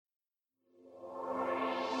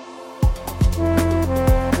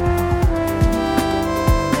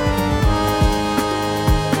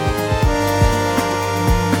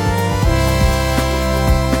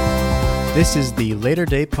This is the Later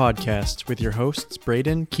Day Podcast with your hosts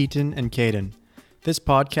Braden, Keaton, and Caden. This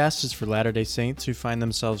podcast is for Latter-day Saints who find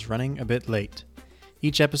themselves running a bit late.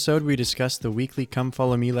 Each episode we discuss the weekly Come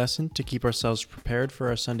Follow Me lesson to keep ourselves prepared for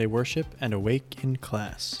our Sunday worship and awake in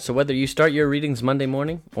class. So whether you start your readings Monday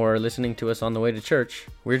morning or are listening to us on the way to church,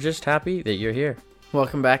 we're just happy that you're here.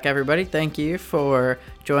 Welcome back, everybody. Thank you for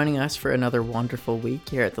joining us for another wonderful week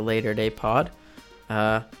here at the Later Day Pod.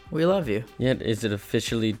 We love you. Yeah, is it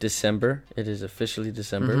officially December? It is officially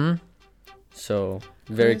December. Mm-hmm. So,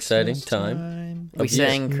 very exciting time. We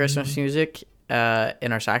sang Christmas music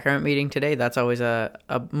in our sacrament meeting today. That's always a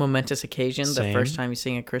momentous occasion. Same. The first time you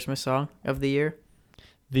sing a Christmas song of the year.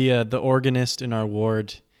 The organist in our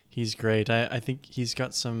ward, he's great. I think he's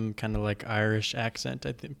got some kind of like Irish accent.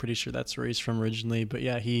 I'm pretty sure that's where he's from originally. But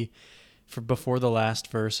yeah, before the last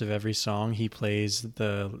verse of every song, he plays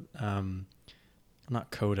the not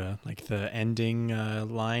coda, like the ending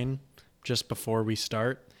line just before we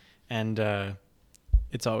start, and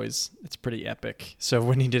it's pretty epic. So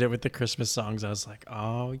when he did it with the Christmas songs, I was like,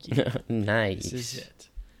 oh yeah, nice. This is it.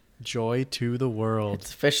 Joy to the world.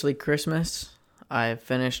 It's officially Christmas. I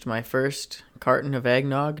finished my first carton of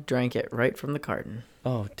eggnog, drank it right from the carton.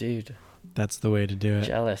 Oh, dude. That's the way to do it.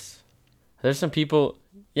 Jealous. There's some people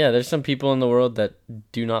in the world that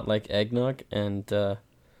do not like eggnog, and I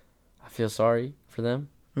feel sorry for them.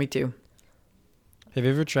 Me too. Have you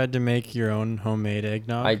ever tried to make your own homemade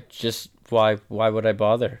eggnog? Why would I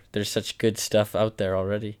bother? There's such good stuff out there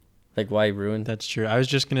already. Like, why ruin? That's true. I was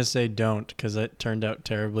just going to say don't, because it turned out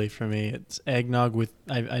terribly for me. It's eggnog with,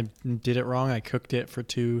 I did it wrong. I cooked it for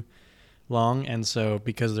too long, and so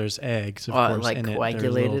because there's eggs, of course, like in it,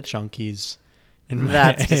 coagulated? there's little chunkies in my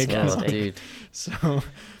That's eggnog. disgusting. Dude. So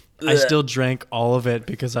I still drank all of it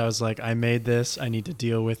because I was like, I made this. I need to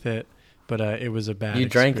deal with it. But it was a bad You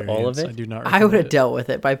drank all of experience. it? I do not I would have recommend it. dealt with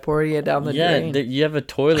it by pouring it down the drain. You have a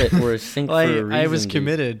toilet or a sink Well, for a reason. I was dude.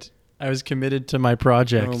 committed. I was committed to my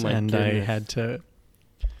project, Oh my and I goodness. had to.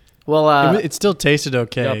 Well, It still tasted You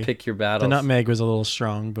okay. gotta pick your battles. The nutmeg was a little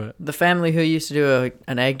strong, but the family who used to do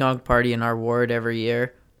an eggnog party in our ward every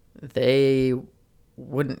year, they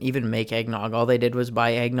wouldn't even make eggnog. All they did was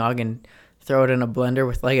buy eggnog and throw it in a blender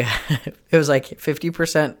with it was like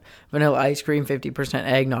 50% vanilla ice cream, 50%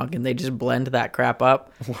 eggnog, and they just blend that crap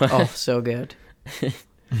up. What? Oh, so good.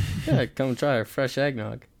 Yeah, come try our fresh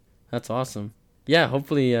eggnog. That's awesome. Yeah,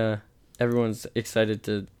 hopefully everyone's excited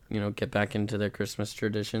to, get back into their Christmas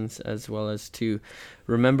traditions, as well as to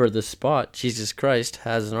remember the spot Jesus Christ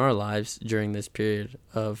has in our lives during this period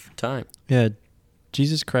of time. yeah,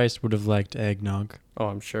 Jesus Christ would have liked eggnog. Oh,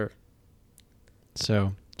 I'm sure.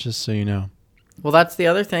 So just so you know. Well, that's the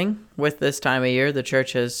other thing with this time of year. The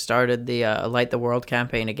church has started the Light the World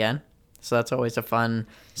campaign again. So that's always a fun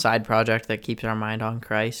side project that keeps our mind on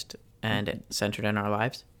Christ and it centered in our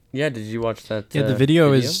lives. Yeah, did you watch that? Yeah, the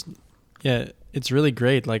video is. Yeah, it's really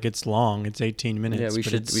great. Like, it's long. It's 18 minutes. Yeah, we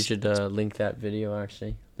but should link that video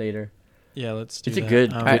actually later. Yeah, let's do It's a that.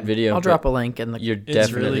 good Um, video. I'll drop a link in the. You're It's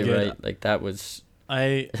definitely really good. right. Like, that was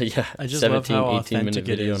I yeah, I just love 17, how 18 authentic minute it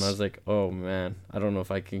video, and is. I was like, oh man, I don't know if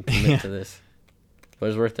I can commit Yeah. to this, but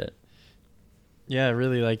it's worth it. Yeah,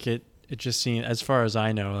 really like it. It just seemed, as far as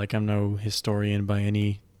I know, like I'm no historian by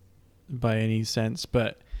any sense,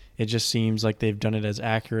 but it just seems like they've done it as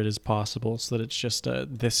accurate as possible, so that it's just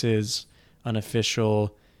this is an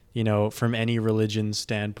official, from any religion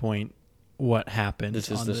standpoint, what happened. This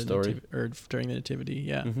is on the story. or during the nativity.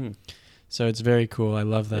 Yeah, Mm-hmm. so it's very cool. I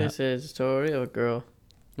love that. This is a story of a girl.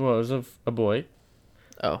 Well, it was a boy.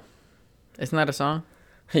 Oh, isn't that a song?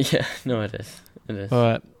 Yeah, no, it is. It is.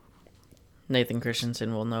 But Nathan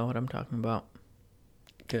Christensen will know what I'm talking about.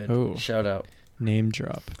 Good. Oh. Shout out. name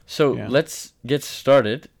drop. So Yeah. let's get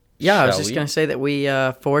started. Yeah, I was shall just we? going to say that we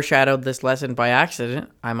foreshadowed this lesson by accident,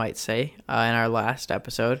 I might say, in our last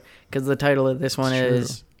episode, because the title of this one It's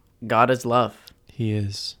is God is Love. He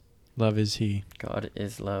is. Love is he. God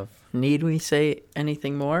is love. Need we say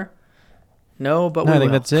anything more? No, but No, we I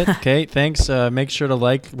think will. that's it. Okay, thanks. Make sure to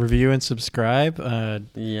like, review, and subscribe.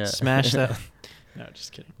 Yeah. Smash that. No,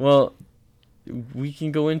 just kidding. Well, we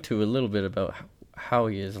can go into a little bit about how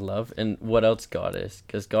he is love and what else God is,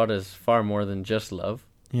 because God is far more than just love.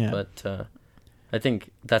 Yeah. But I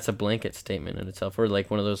think that's a blanket statement in itself, or like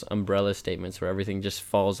one of those umbrella statements where everything just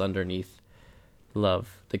falls underneath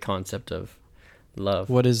love, the concept of love.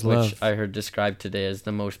 What is love? Which I heard described today as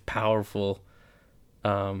the most powerful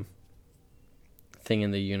thing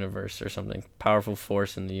in the universe or something. Powerful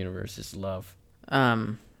force in the universe is love.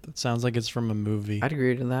 That sounds like it's from a movie. I'd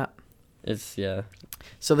agree to that. It's, yeah.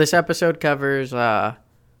 So this episode covers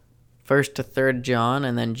 1st to 3rd John,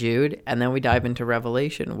 and then Jude, and then we dive into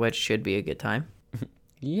Revelation, which should be a good time.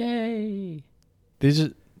 Yay! These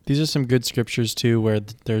are some good scriptures too, where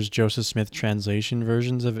there's Joseph Smith translation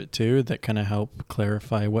versions of it too that kind of help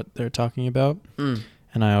clarify what they're talking about.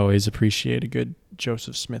 And I always appreciate a good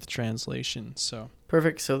Joseph Smith translation. So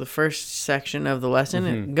Perfect. So the first section of the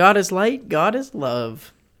lesson, God is light, God is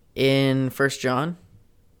love. In 1 John,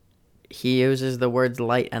 he uses the words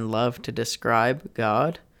light and love to describe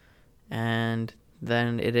God. And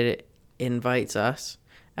then it invites us,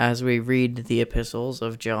 as we read the epistles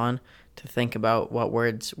of John, to think about what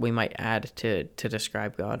words we might add to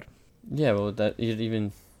describe God. Yeah, well, that it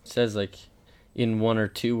even says, like, in 1 or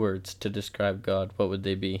 2 words to describe God, what would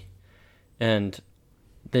they be? And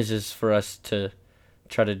this is for us to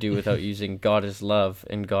try to do without using God is love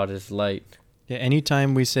and God is light. yeah,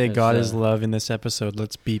 anytime we say There's, God is love in this episode,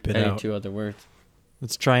 let's beep it Any out. 2 other words.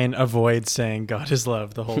 Let's try and avoid saying God is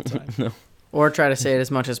love the whole time. No. Or try to say it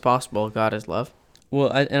as much as possible, God is love.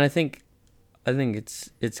 Well, I think it's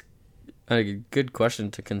a good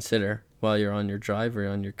question to consider while you're on your drive or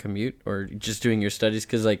on your commute or just doing your studies,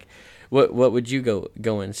 because like what would you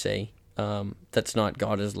go and say that's not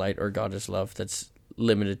God is light or God is love, that's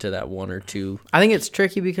limited to that 1 or 2? I think it's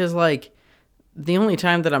tricky because, like, the only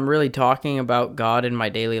time that I'm really talking about God in my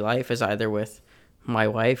daily life is either with my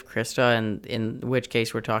wife, Krista, and in which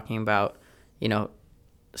case we're talking about,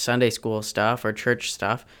 Sunday school stuff or church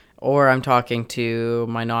stuff, or I'm talking to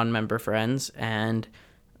my non-member friends, and,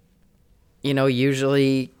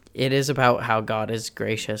 usually it is about how God is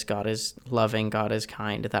gracious, God is loving, God is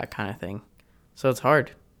kind, that kind of thing. So it's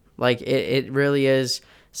hard. Like, it really is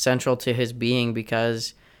central to his being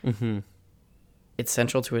because it's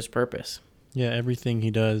central to his purpose. Yeah, everything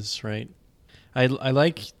he does, right? I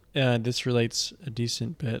like, this relates a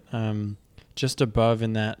decent bit, just above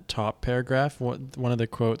in that top paragraph, one of the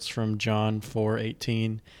quotes from John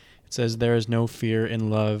 4:18, it says, "There is no fear in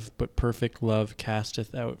love, but perfect love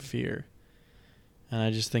casteth out fear." And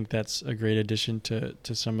I just think that's a great addition to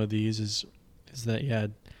some of these is that, yeah,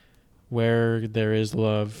 where there is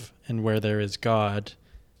love and where there is God,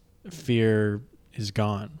 fear is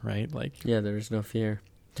gone, right? Like, Yeah, there is no fear.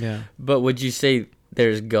 yeah. But would you say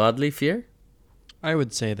there's godly fear? I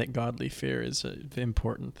would say that godly fear is an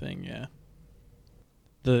important thing, yeah.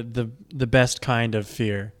 The best kind of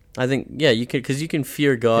fear. I think, yeah, you can, because you can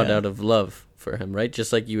fear God Yeah. out of love for him, right?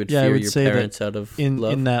 Just like you would Yeah, I fear would your say that parents out of In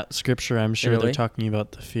love. that scripture, I'm sure a they're way. talking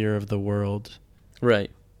about the fear of the world.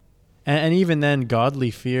 Right. And even then,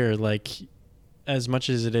 godly fear, like, as much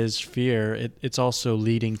as it is fear, it's also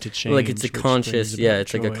leading to change. Like it's a which conscious, brings yeah, about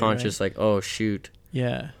it's like a joy, conscious, right? like, oh, shoot.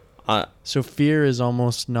 Yeah. Uh, So fear is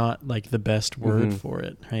almost not like the best word for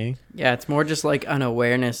it, hey? Yeah, it's more just like an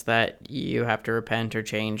awareness that you have to repent or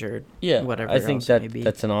change or Yeah, whatever I think else it may that be.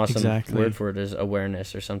 that's an awesome Exactly. word for it, is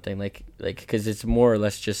awareness or something, like because it's more or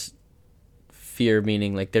less just fear,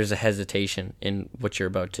 meaning like there's a hesitation in what you're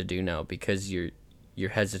about to do now because you're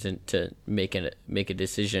hesitant to make a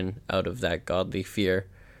decision out of that godly fear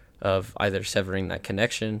of either severing that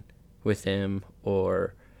connection with him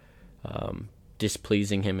or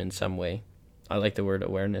displeasing him in some way. I like the word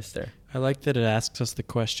awareness there. I like that it asks us the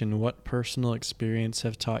question, what personal experience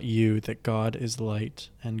have taught you that God is light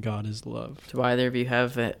and God is love? Do either of you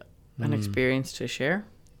have an experience to share?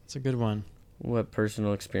 It's a good one. What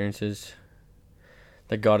personal experiences?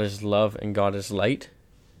 That God is love and God is light?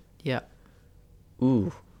 Yeah.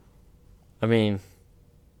 Ooh. I mean,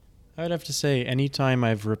 I would have to say anytime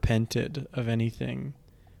I've repented of anything,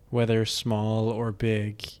 whether small or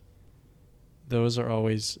big, those are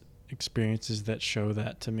always experiences that show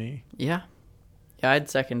that to me. Yeah. Yeah, I'd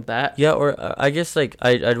second that. yeah, or I guess like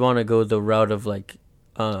I'd want to go the route of like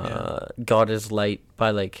God is light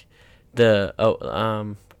by like the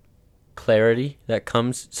clarity that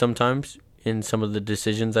comes sometimes in some of the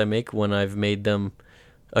decisions I make when I've made them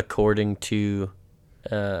according to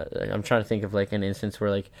I'm trying to think of like an instance where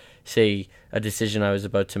like say a decision I was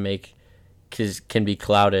about to make can be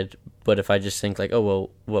clouded, but if I just think like, oh well,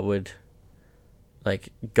 what would like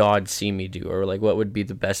God see me do, or like what would be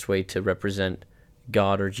the best way to represent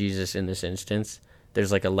God or Jesus in this instance,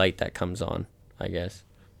 there's like a light that comes on, I guess,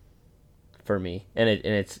 for me, and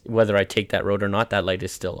it's whether I take that road or not, that light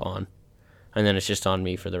is still on, and then it's just on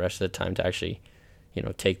me for the rest of the time to actually,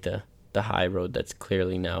 take the high road that's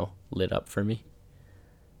clearly now lit up for me.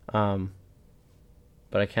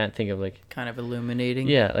 But I can't think of like Kind of illuminating.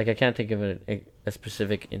 yeah, like I can't think of a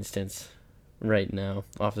specific instance right now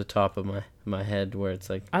off the top of my head where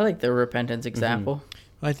it's like I like the repentance example.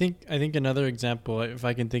 I think another example, if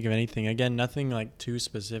I can think of anything, again, nothing like too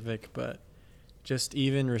specific, but just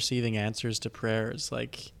even receiving answers to prayers,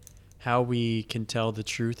 like how we can tell the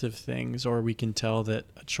truth of things, or we can tell that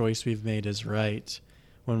a choice we've made is right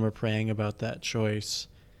when we're praying about that choice,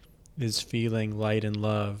 is feeling light and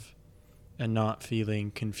love and not feeling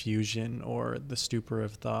confusion or the stupor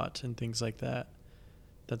of thought and things like that.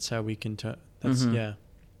 That's how we can that's yeah.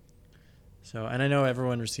 So, and I know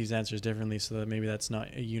everyone receives answers differently, so that maybe that's not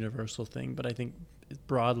a universal thing, but I think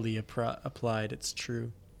broadly applied, it's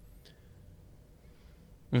true.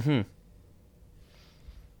 I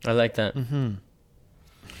like that. Mm-hmm.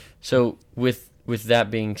 So with that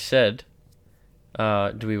being said,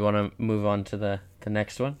 do we want to move on to the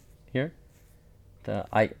next one here?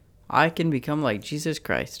 I can become like Jesus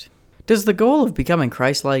Christ. Does the goal of becoming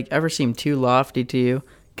Christ-like ever seem too lofty to you?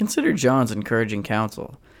 Consider John's encouraging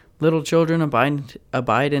counsel. Little children,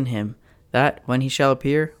 abide in him, that, when he shall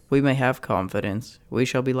appear, we may have confidence. We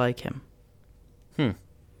shall be like him. That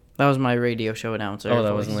was my radio show announcer. Oh,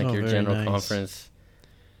 that wasn't like your very general nice. conference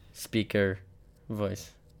speaker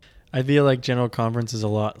voice. I feel like general conference is a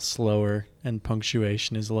lot slower and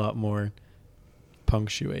punctuation is a lot more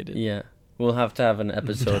punctuated. Yeah. We'll have to have an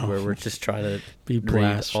episode No. where we're just trying to Be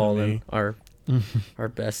read all blasphemy. in our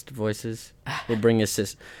best voices. We'll bring a sister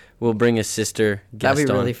guest That'd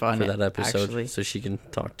be really on fun, for that episode, actually. so she can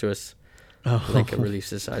talk to us Oh. like a Relief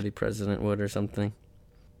Society president would or something.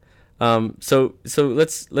 So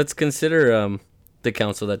let's consider the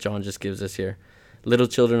counsel that John just gives us here. Little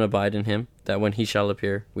children, abide in him, that when he shall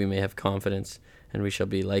appear, we may have confidence, and we shall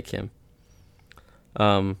be like him.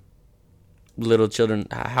 Little children,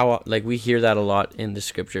 how, like, we hear that a lot in the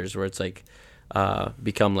scriptures, where it's like,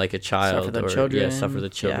 become like a child, Suffer the or children, suffer the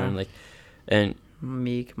children, yeah. like, and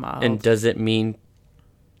Meek, mild. and does it mean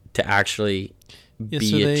to actually Yeah,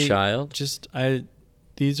 be so a they child?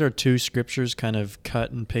 These are two scriptures kind of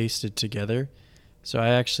cut and pasted together. So I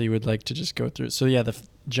actually would like to just go through it. So yeah, 1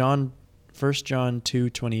 John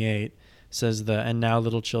 2:28 says and now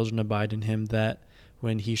little children abide in him, that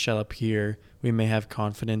when he shall appear, we may have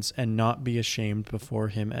confidence and not be ashamed before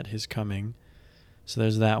him at his coming. So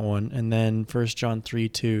there's that one. And then 1 John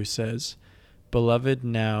 3:2 says, Beloved,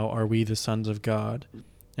 now are we the sons of God,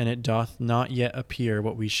 and it doth not yet appear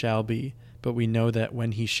what we shall be, but we know that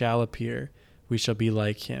when he shall appear, we shall be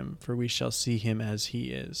like him, for we shall see him as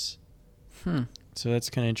he is. So that's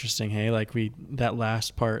kind of interesting, hey? Like that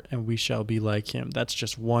last part, and we shall be like him. That's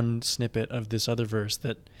just one snippet of this other verse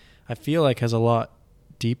that I feel like has a lot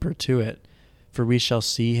deeper to it. For we shall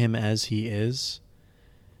see him as he is.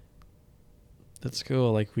 That's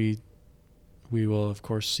cool. Like we will of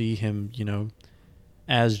course see him,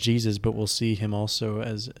 as Jesus, but we'll see him also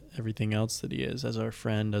as everything else that he is, as our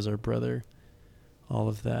friend, as our brother, all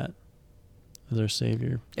of that, as our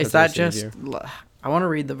Savior. Is As our that just... Savior. I want to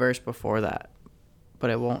read the verse before that, but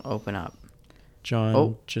it won't open up.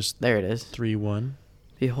 John, just There it is. 3:1.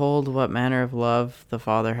 Behold, what manner of love the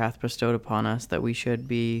Father hath bestowed upon us, that we should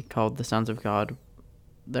be called the sons of God.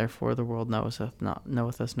 Therefore the world knoweth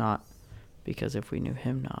us not, because if we knew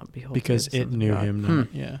him not, behold, Because we are it the sons of knew God. him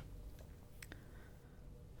not. Yeah.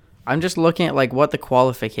 I'm just looking at like what the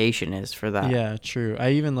qualification is for that. Yeah, true.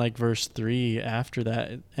 I even like verse 3 after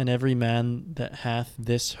that. And every man that hath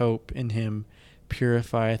this hope in him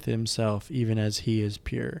purifieth himself, even as he is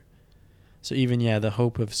pure. So even, the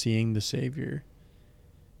hope of seeing the Savior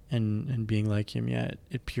and being like him,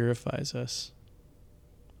 it purifies us.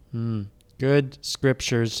 Good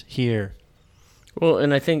scriptures here. Well,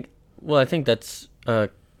 and I think that's I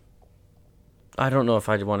don't know if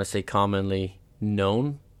I'd want to say commonly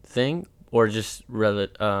known thing, or just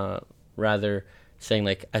rather saying,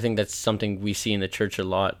 like, I think that's something we see in the church a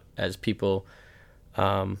lot as people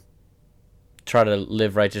try to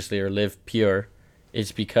live righteously or live pure.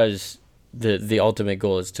 It's because the ultimate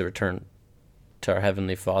goal is to return to our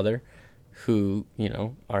Heavenly Father, who,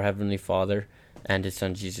 our Heavenly Father and his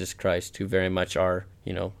Son Jesus Christ, who very much are,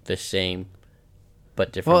 the same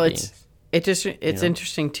but different Well, beings. it's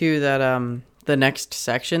interesting too that the next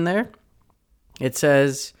section there, it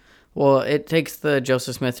says, it takes the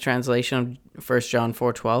Joseph Smith translation of 1 John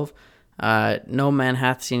 4:12. No man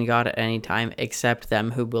hath seen God at any time except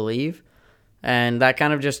them who believe, and that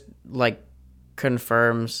kind of just like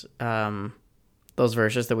confirms those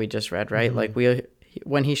verses that we just read, right? Mm-hmm. Like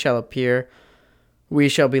when he shall appear, we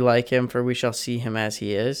shall be like him, for we shall see him as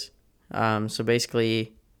he is. So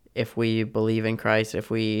basically, if we believe in Christ, if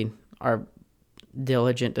we are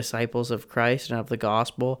diligent disciples of Christ and of the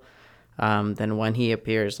gospel, then when he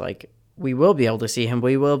appears, like, we will be able to see him.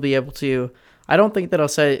 We will be able to, I don't think that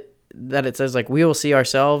it says like we will see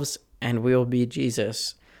ourselves and we will be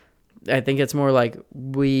Jesus. I think it's more like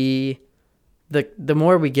the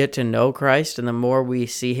more we get to know Christ and the more we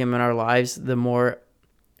see him in our lives, the more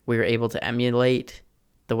we were able to emulate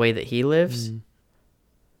the way that he lives. Mm.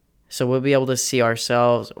 So we'll be able to see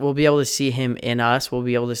ourselves. We'll be able to see him in us. We'll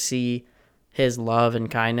be able to see his love and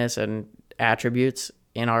kindness and attributes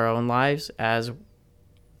in our own lives as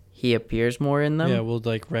he appears more in them. Yeah, we'll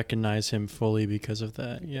like recognize him fully because of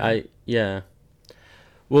that. Yeah.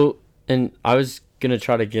 Well, and I was gonna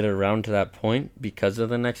try to get around to that point because of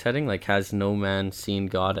the next heading, like, has no man seen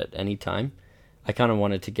God at any time? I kind of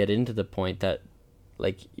wanted to get into the point that,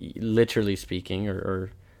 like, literally speaking,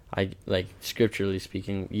 or I like scripturally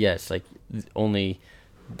speaking, yes, like only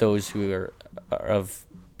those who are of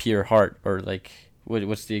pure heart, or like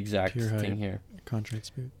what's the exact Pure thing heart. here? Contrite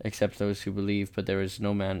spirit. Except those who believe, but there is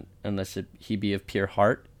no man unless he be of pure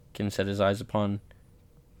heart can set his eyes upon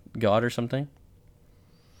God or something.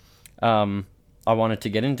 I wanted to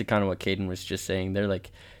get into kind of what Caden was just saying there.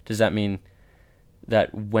 Like, does that mean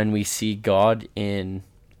that when we see God in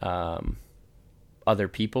other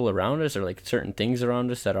people around us, or like certain things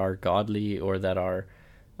around us that are godly or that are,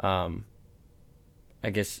 I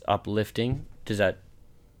guess, uplifting, does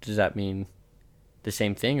that mean the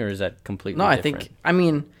same thing, or is that completely different? I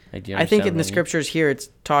mean, Like, do you I think understand in the what I mean? scriptures here, it's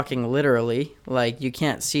talking literally. Like, you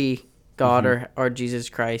can't see God or Jesus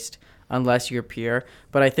Christ unless you're pure.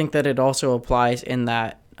 But I think that it also applies in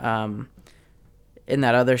that other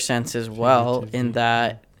sense as well, in Figuratively.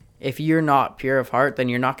 that if you're not pure of heart, then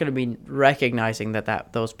you're not going to be recognizing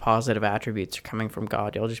that those positive attributes are coming from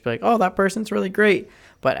God. You'll just be like, oh, that person's really great.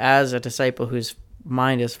 But as a disciple whose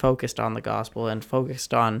mind is focused on the gospel and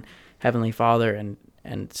focused on Heavenly Father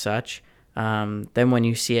and such, then when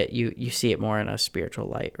you see it, you see it more in a spiritual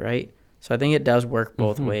light, right? So I think it does work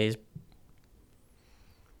both ways.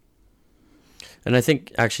 And I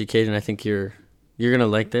think, actually, Caden, I think you're gonna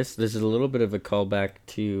like this. This is a little bit of a callback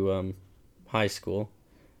to high school,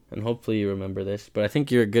 and hopefully you remember this. But I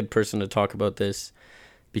think you're a good person to talk about this,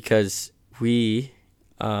 because we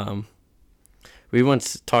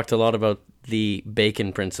once talked a lot about the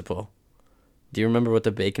bacon principle. Do you remember what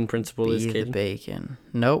the bacon principle is, Be the Caden? bacon.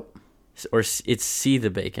 Nope. Or it's see the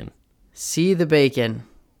bacon. See the bacon.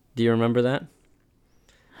 Do you remember that?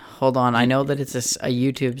 Hold on. I know that it's a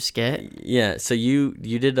YouTube skit. Yeah. So you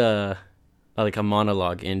did a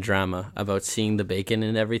monologue in drama about seeing the bacon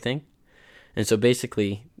and everything. And so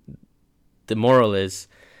basically, the moral is,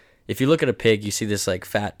 if you look at a pig, you see this like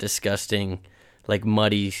fat, disgusting, like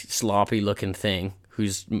muddy, sloppy looking thing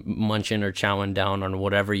who's munching or chowing down on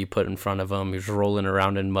whatever you put in front of him. He's rolling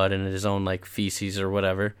around in mud in his own like feces or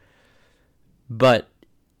whatever. But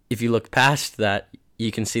if you look past that,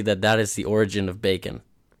 you can see that is the origin of bacon.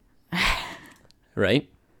 Right?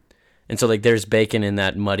 And so like there's bacon in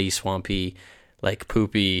that muddy, swampy, like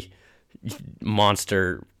poopy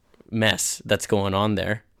monster mess that's going on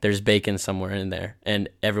there. There's bacon somewhere in there, and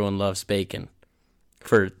everyone loves bacon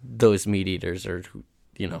for those meat eaters, or,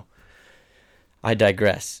 you know, I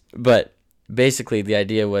digress. But basically the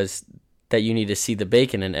idea was that you need to see the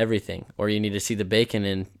bacon in everything, or you need to see the bacon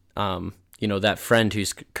in, you know, that friend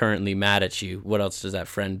who's currently mad at you. What else does that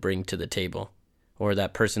friend bring to the table? Or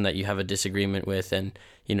that person that you have a disagreement with, and,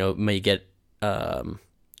 you know, may get a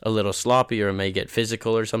little sloppy, or may get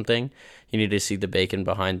physical or something. You need to see the bacon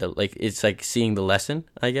behind it's like seeing the lesson,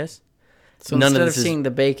 I guess. So instead of seeing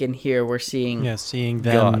the bacon here, we're seeing Seeing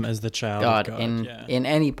them God. as the child God of God. in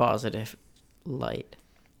any positive light.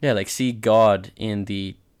 Yeah, like see God in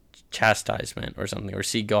the chastisement or something, or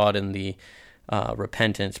see God in the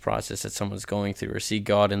repentance process that someone's going through, or see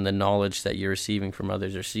God in the knowledge that you're receiving from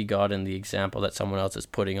others, or see God in the example that someone else is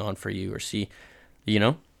putting on for you, or see, you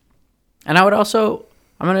know? And I would also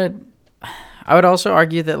argue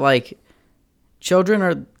that, like, children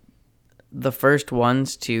are the first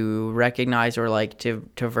ones to recognize, or like to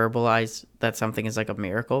verbalize that something is like a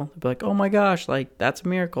miracle. They'll be like, oh my gosh, like, that's a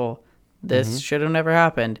miracle. This should have never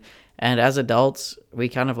happened. And as adults, we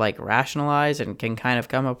kind of like rationalize and can kind of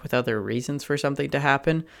come up with other reasons for something to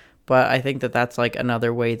happen. But I think that that's like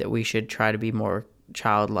another way that we should try to be more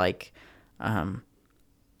childlike,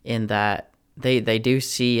 in that they do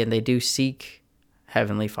see and they do seek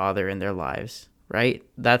Heavenly Father in their lives, right?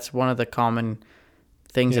 That's one of the common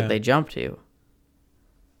things that they jump to.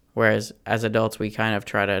 Whereas as adults, we kind of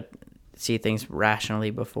try to see things rationally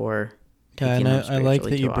before. Yeah, and I like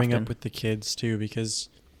that you bring often. up with the kids too, because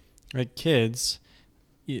like kids,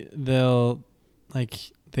 they'll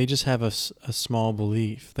they just have a small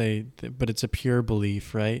belief, but it's a pure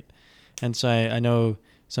belief, right? And so I know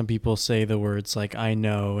some people say the words like I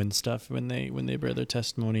know and stuff when they bear their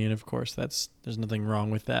testimony, and of course there's nothing wrong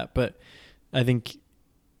with that, but I think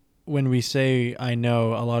when we say I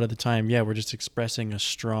know, a lot of the time, we're just expressing a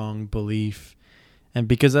strong belief And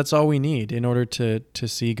because that's all we need in order to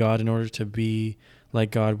see God, in order to be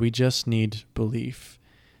like God, we just need belief.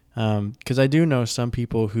 Because I do know some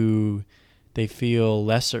people who they feel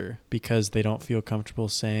lesser because they don't feel comfortable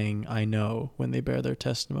saying "I know" when they bear their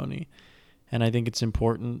testimony. And I think it's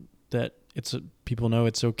important that people know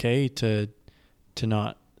it's okay to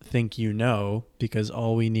not think you know, because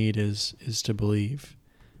all we need is to believe.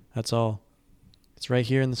 That's all. It's right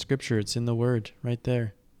here in the scripture. It's in the word right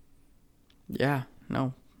there. Yeah,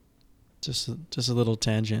 no. Just a little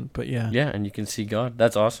tangent, but yeah. Yeah, and you can see God.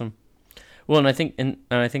 That's awesome. Well, and I think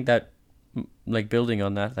that, like, building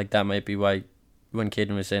on that, like, that might be why when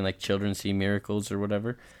Caden was saying, like, children see miracles or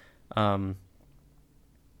whatever,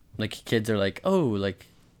 like, kids are like, oh, like,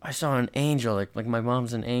 I saw an angel, like my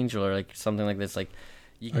mom's an angel, or like something like this. Like,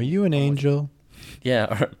 are you an angel?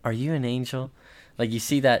 Yeah, are you an angel? Like, you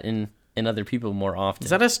see that in other people more often. Is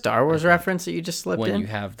that a Star Wars reference that you just slipped in? When you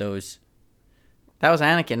have those. That was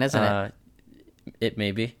Anakin, isn't it? It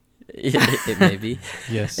may be. It may be.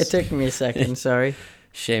 Yes. It took me a second, sorry.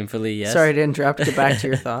 Shamefully, yes. Sorry to interrupt. Get back to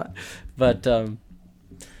your thought. But,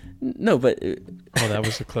 no, but... oh, that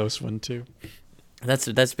was a close one, too.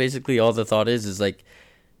 That's basically all the thought is like,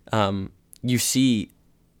 you see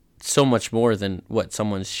so much more than what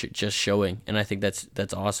someone's just showing. And I think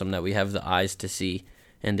that's awesome that we have the eyes to see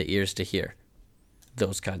and the ears to hear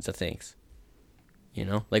those kinds of things. You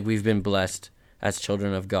know, like, we've been blessed as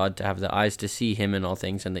children of God to have the eyes to see him in all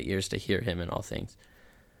things and the ears to hear him in all things.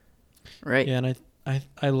 Right. Yeah, and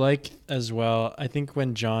I like as well, I think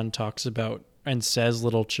when John talks about and says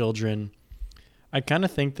little children, I kind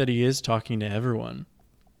of think that he is talking to everyone.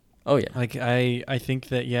 Oh, yeah. Like, I think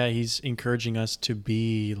that, yeah, he's encouraging us to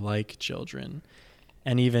be like children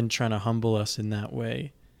and even trying to humble us in that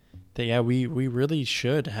way. That, yeah, we really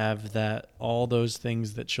should have that. All those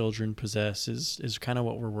things that children possess is kind of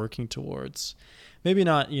what we're working towards. Maybe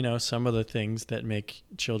not, some of the things that make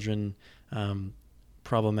children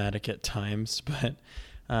problematic at times, but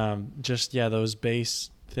just, yeah, those base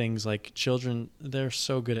things, like children, they're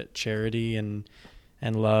so good at charity and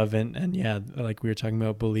love and yeah, like we were talking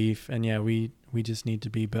about belief, and yeah, we just need to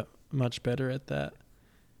be much better at that.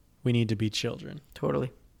 We need to be children.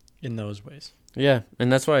 Totally. In those ways. Yeah, and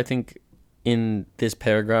that's why I think in this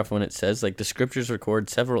paragraph, when it says, like, the scriptures record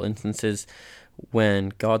several instances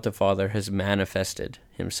when God the Father has manifested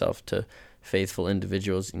himself to faithful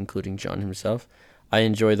individuals, including John himself. I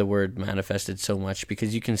enjoy the word manifested so much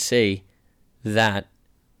because you can say that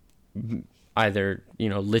either,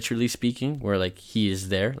 literally speaking, where, like, he is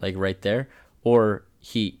there, like, right there, or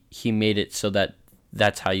he made it so that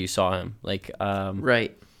that's how you saw him. Like,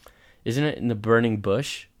 right. Isn't it in the burning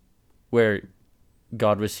bush where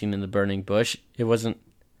God was seen in the burning bush? It wasn't,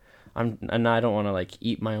 and I don't want to, like,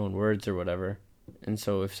 eat my own words or whatever. And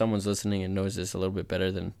so if someone's listening and knows this a little bit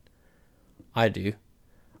better than I do,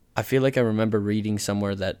 I feel like I remember reading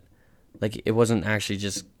somewhere that, like, it wasn't actually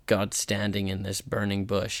just God standing in this burning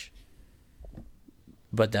bush,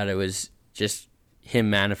 but that it was just him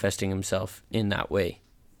manifesting himself in that way.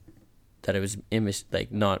 That it was,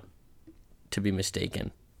 like, not to be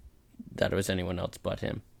mistaken that it was anyone else but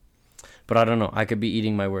him. But I don't know. I could be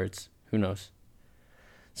eating my words. Who knows?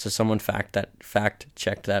 So someone fact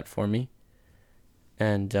checked that for me,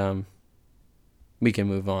 and we can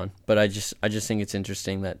move on. But I just think it's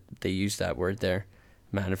interesting that they use that word there,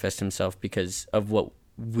 manifest himself, because of what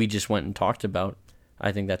we just went and talked about.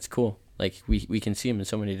 I think that's cool. Like, we can see him in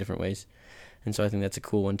so many different ways, and so I think that's a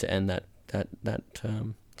cool one to end that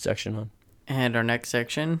section on. And our next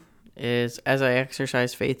section is, as I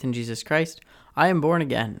exercise faith in Jesus Christ, I am born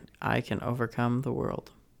again. I can overcome the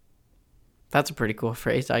world. That's a pretty cool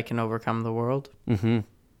phrase. I can overcome the world. Mm-hmm.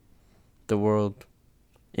 The world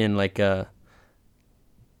in, like, a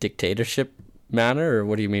dictatorship manner, or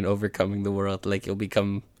what do you mean overcoming the world? Like, you'll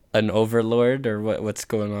become an overlord, or what's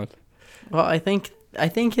going on? Well, I think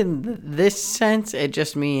in this sense, it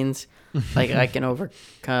just means, like, I can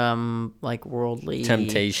overcome, like, worldly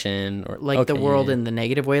temptation, or like, the world in the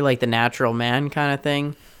negative way, like the natural man kind of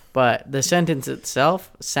thing. But the sentence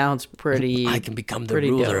itself sounds pretty. I can become the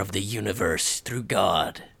ruler of the universe through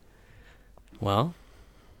God. Well,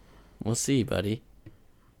 we'll see, buddy.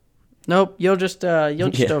 Nope, you'll just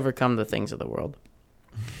overcome the things of the world.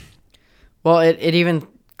 Well, it even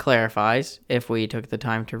clarifies, if we took the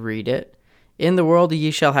time to read it. In the world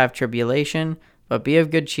ye shall have tribulation, but be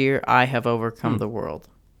of good cheer, I have overcome the world.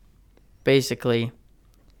 Basically,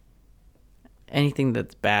 anything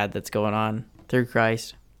that's bad that's going on through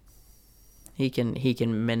Christ, he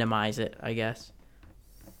can minimize it, I guess.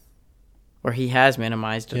 Or he has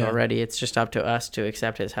minimized it already. It's just up to us to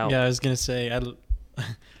accept his help. Yeah, I was going to say,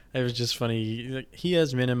 It was just funny. Like, he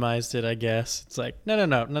has minimized it, I guess. It's like, no.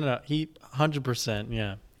 He 100%,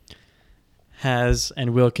 yeah, has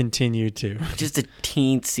and will continue to. Just a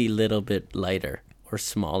teensy little bit lighter or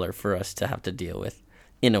smaller for us to have to deal with,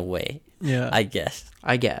 in a way. Yeah, I guess.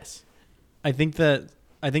 I guess. I think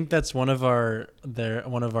that's one of our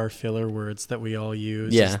filler words that we all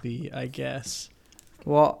use. Yeah. Is the I guess.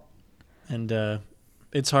 Well, And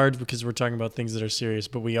it's hard because we're talking about things that are serious,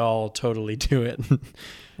 but we all totally do it.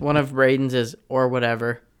 one of Braden's is or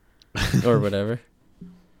whatever. Or whatever.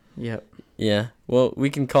 Yep. Yeah. Well, we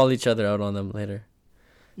can call each other out on them later.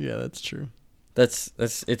 Yeah, that's true. That's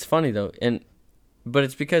it's funny though, but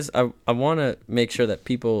it's because I want to make sure that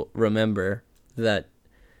people remember that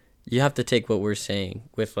you have to take what we're saying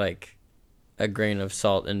with like a grain of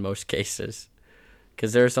salt in most cases,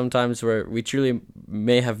 because there are some times where we truly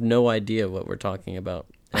may have no idea what we're talking about,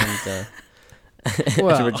 and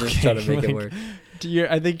Well, we're just okay, trying to make it like, work.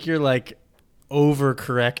 I think you're like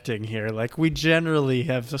overcorrecting here. Like, we generally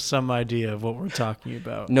have some idea of what we're talking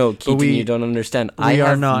about. No, Keaton, we- you don't understand. We I are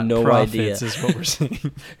have not no idea. prophets, is what we're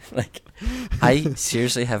saying. Like, I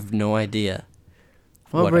seriously have no idea.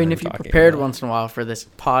 Well, what Braden, I'm if you talking prepared about. once in a while for this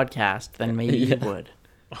podcast, then maybe you Yeah. would.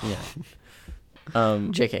 Yeah.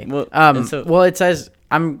 JK. Well, and so- Well, it says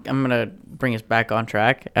I'm gonna bring us back on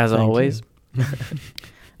track as Thank always.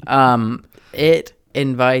 It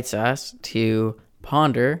invites us to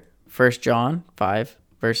ponder 1 John 5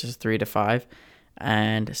 verses 3-5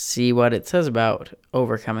 and see what it says about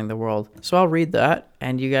overcoming the world. So I'll read that,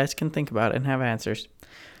 and you guys can think about it and have answers.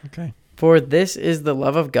 Okay. For this is the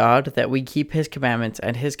love of God, that we keep his commandments,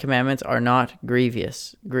 and his commandments are not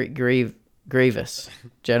grievous. Grievous.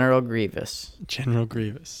 General Grievous. General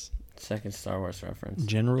Grievous. Second Star Wars reference.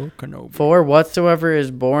 General Kenobi. For whatsoever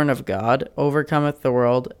is born of God overcometh the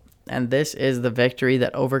world, and this is the victory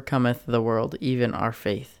that overcometh the world, even our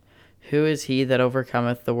faith. Who is he that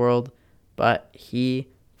overcometh the world, but he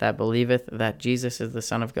that believeth that Jesus is the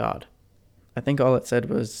Son of God? I think all it said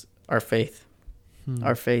was our faith.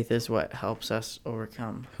 Our faith is what helps us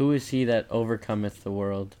overcome. Who is he that overcometh the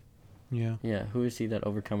world? Yeah. Yeah, who is he that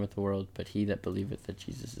overcometh the world, but he that believeth that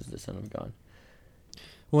Jesus is the Son of God?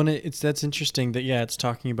 Well, and that's interesting that, yeah, it's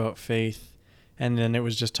talking about faith, and then it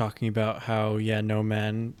was just talking about how, yeah, no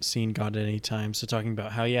man seen God at any time. So talking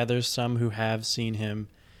about how, yeah, there's some who have seen him,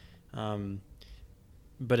 but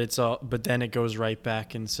then it goes right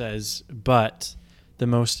back and says, but the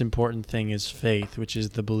most important thing is faith, which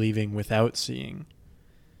is the believing without seeing.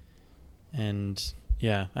 And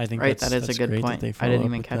yeah, I think Right, that's that is a that's good great point. that they I follow didn't up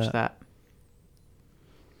even with catch that.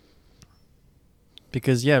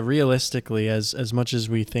 Because, yeah, realistically, as much as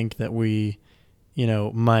we think that we,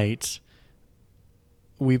 might,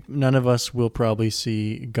 none of us will probably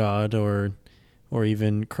see God or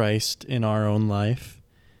even Christ in our own life.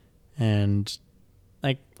 And,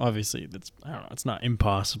 like, obviously, I don't know, it's not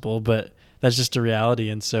impossible, but that's just a reality.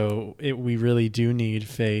 And so we really do need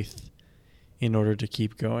faith in order to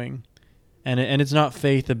keep going. And it's not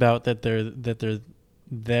faith about that they're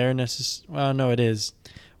there necessarily. Well, no, it is.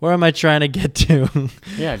 Where am I trying to get to?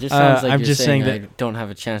 Yeah, it just sounds like I'm you're just saying saying I don't have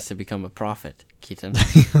a chance to become a prophet, Keaton.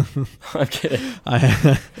 I'm kidding.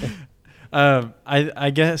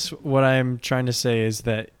 I guess what I'm trying to say is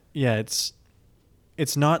that, yeah,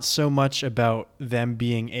 it's not so much about them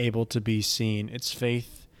being able to be seen. It's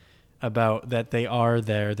faith about that they are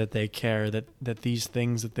there, that they care, that these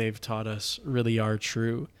things that they've taught us really are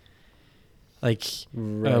true. Like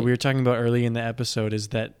Right. we were talking about early in the episode, is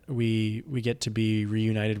that we get to be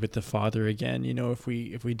reunited with the Father again, if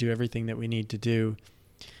we do everything that we need to do.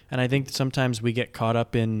 And I think sometimes we get caught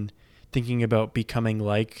up in thinking about becoming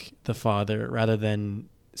like the Father rather than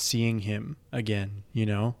seeing him again,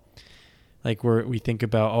 Like we think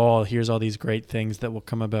about, oh, here's all these great things that will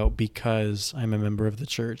come about because I'm a member of the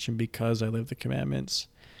church and because I live the commandments.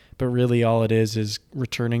 But really all it is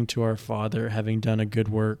returning to our Father, having done a good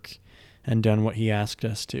work and done what he asked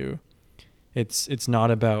us to. It's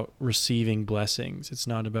not about receiving blessings. It's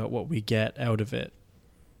not about what we get out of it.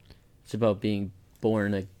 It's about being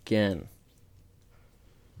born again.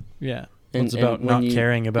 Yeah. And- It's about and when not you-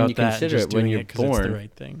 caring when about you that and consider just it, when doing you're it because it's the born,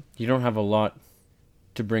 right thing. You don't have a lot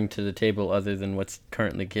to bring to the table other than what's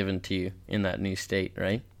currently given to you in that new state,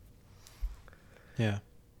 right? Yeah.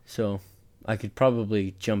 So I could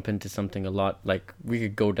probably jump into something a lot, like we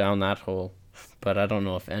could go down that hole, but I don't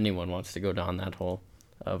know if anyone wants to go down that hole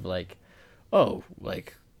of like, oh,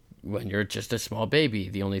 like when you're just a small baby,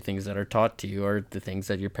 the only things that are taught to you are the things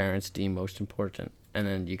that your parents deem most important. And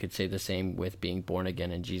then you could say the same with being born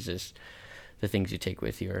again in Jesus. The things you take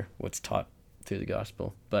with you are what's taught through the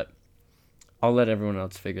gospel. But I'll let everyone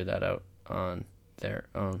else figure that out on their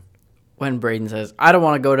own. When Braden says, I don't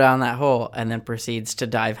want to go down that hole, and then proceeds to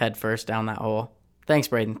dive headfirst down that hole. Thanks,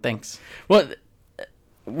 Braden. Thanks. What?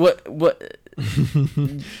 He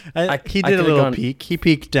did a little peek. He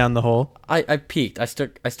peeked down the hole. I peeked. I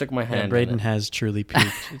stuck my hand. Yeah, Braden has truly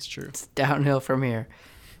peeked. It's true. It's downhill from here.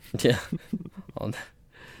 Yeah.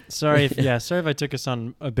 Sorry if I took us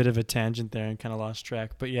on a bit of a tangent there and kind of lost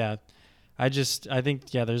track. But yeah, I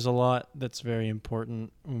think there's a lot that's very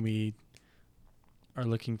important when we are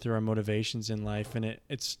looking through our motivations in life, and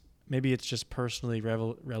it's maybe it's just personally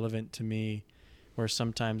relevant to me, where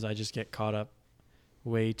sometimes I just get caught up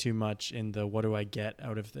way too much in the what do I get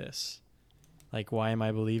out of this? Like, why am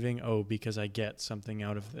I believing? Oh, because I get something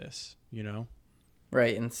out of this, you know?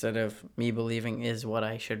 Right, instead of me believing is what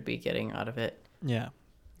I should be getting out of it. Yeah.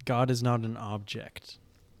 God is not an object.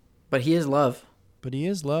 But he is love. But he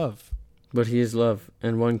is love. But he is love,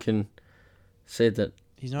 and one can say that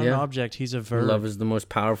he's not an object, he's a verb. Love is the most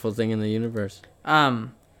powerful thing in the universe.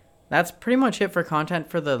 That's pretty much it for content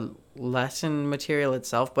for the lesson material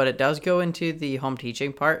itself, but it does go into the home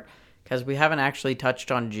teaching part because we haven't actually touched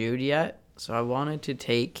on Jude yet. So I wanted to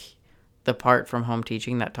take the part from home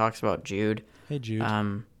teaching that talks about Jude. Hey, Jude.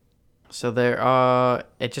 So there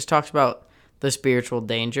it just talks about the spiritual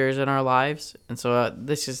dangers in our lives. And so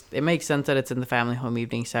it makes sense that it's in the family home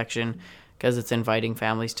evening section because it's inviting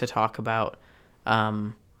families to talk about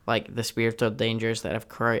like the spiritual dangers that have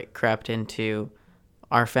crept into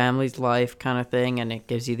our family's life kind of thing, and it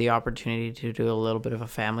gives you the opportunity to do a little bit of a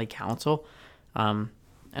family council and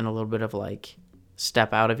a little bit of like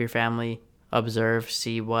step out of your family, observe,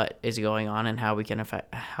 see what is going on and how we can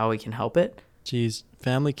help it. Jeez,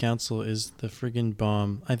 family council is the friggin'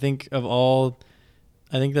 bomb. I think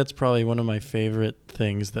that's probably one of my favorite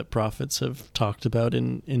things that prophets have talked about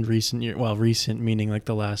in recent years. Well, recent meaning like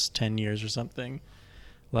the last 10 years or something.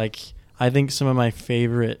 Like, I think some of my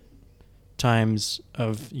favorite times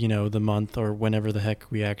of, the month or whenever the heck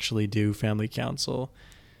we actually do family council,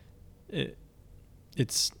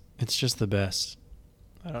 it's just the best.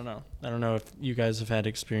 I don't know if you guys have had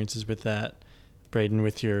experiences with that, Braden,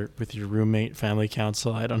 with your roommate family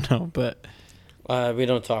council. I don't know, but we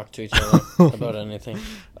don't talk to each other about anything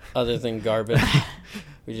other than garbage.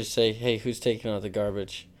 We just say, hey, who's taking out the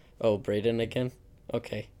garbage? Oh, Braden again?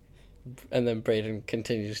 Okay. And then Braden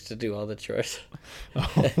continues to do all the chores.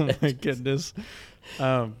 Oh my goodness.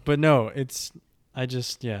 But no,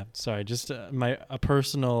 just a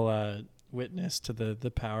personal witness to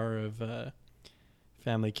the power of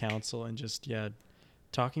family council and just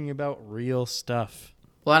talking about real stuff.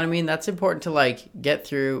 Well, I mean, that's important to like get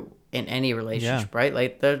through in any relationship, right?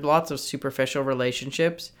 Like there's lots of superficial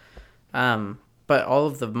relationships, but all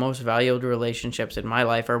of the most valued relationships in my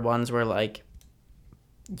life are ones where like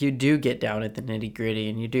you do get down at the nitty gritty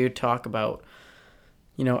and you do talk about,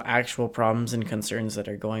 actual problems and concerns that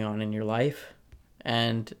are going on in your life.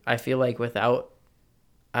 And I feel like without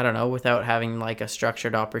having like a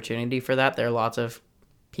structured opportunity for that, there are lots of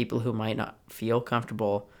people who might not feel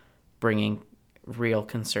comfortable bringing real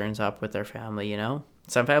concerns up with their family,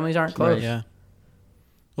 Some families aren't close. Right, yeah.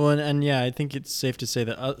 Well, and I think it's safe to say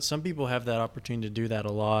that some people have that opportunity to do that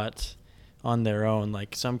a lot on their own.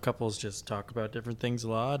 Like some couples just talk about different things a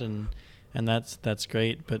lot, and that's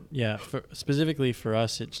great. But yeah, specifically for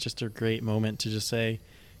us, it's just a great moment to just say,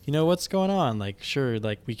 what's going on? Like, sure,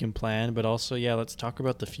 like we can plan, but also, let's talk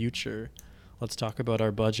about the future. Let's talk about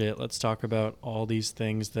our budget. Let's talk about all these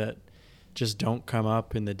things that just don't come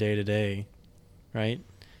up in the day-to-day, right?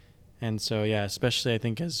 And so, especially I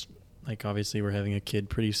think as, like, obviously we're having a kid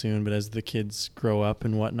pretty soon, but as the kids grow up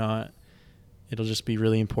and whatnot, it'll just be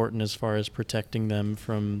really important as far as protecting them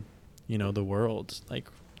from, the world, like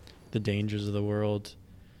the dangers of the world,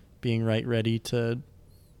 being ready to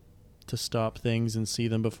stop things and see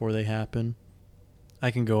them before they happen. I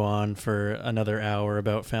can go on for another hour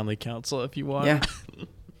about family council if you want. Yeah.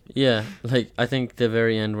 Yeah, like I think the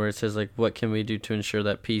very end where it says like, what can we do to ensure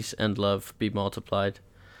that peace and love be multiplied?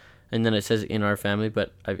 And then it says in our family,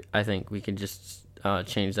 but I think we can just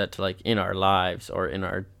change that to like in our lives or in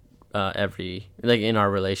our in our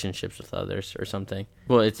relationships with others or something.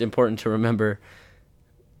 Well, it's important to remember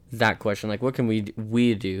that question, like what can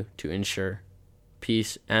we do to ensure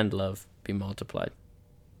peace and love be multiplied?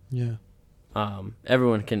 Yeah.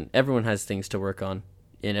 Everyone has things to work on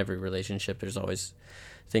in every relationship. There's always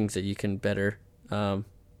things that you can better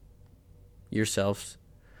yourselves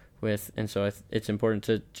with, and so it's important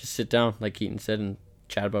to just sit down, like Keaton said, and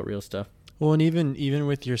chat about real stuff. Well, and even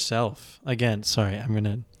with yourself. Again, sorry, I'm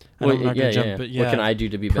not gonna jump, but what can I do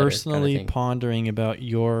to be better? Personally kind of pondering about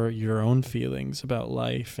your own feelings about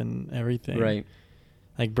life and everything. Right.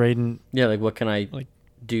 Like Braden, Yeah, like what can I Like-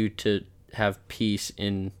 do to have peace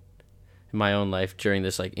in my own life during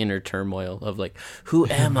this like inner turmoil of like, who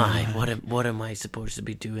am I? What am I supposed to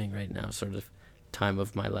be doing right now? Sort of time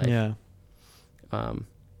of my life. yeah,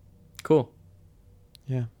 Cool.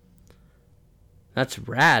 yeah, That's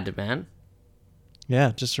rad, man.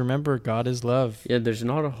 yeah. Just remember, God is love. Yeah, there's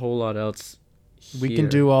not a whole lot else. We here can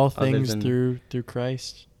do all other things than- through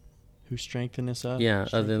Christ, who strengthens us. Yeah,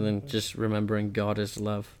 other than strengthens us. just remembering God is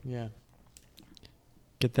love. Yeah.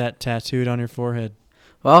 Get that tattooed on your forehead.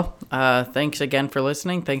 Well, thanks again for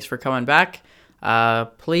listening. Thanks for coming back.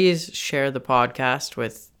 Please share the podcast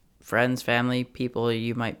with friends, family, people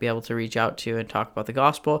you might be able to reach out to and talk about the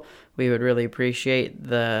gospel. We would really appreciate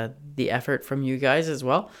the effort from you guys as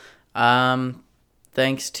well.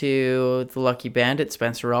 Thanks to the Lucky Bandit,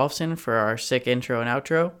 Spencer Rolfson, for our sick intro and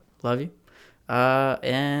outro. Love you.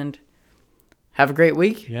 And have a great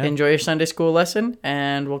week. Yeah. Enjoy your Sunday school lesson,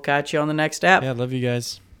 and we'll catch you on the next app. Yeah, love you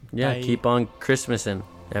guys. Yeah, Bye. keep on Christmasing,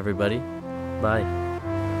 everybody. Bye.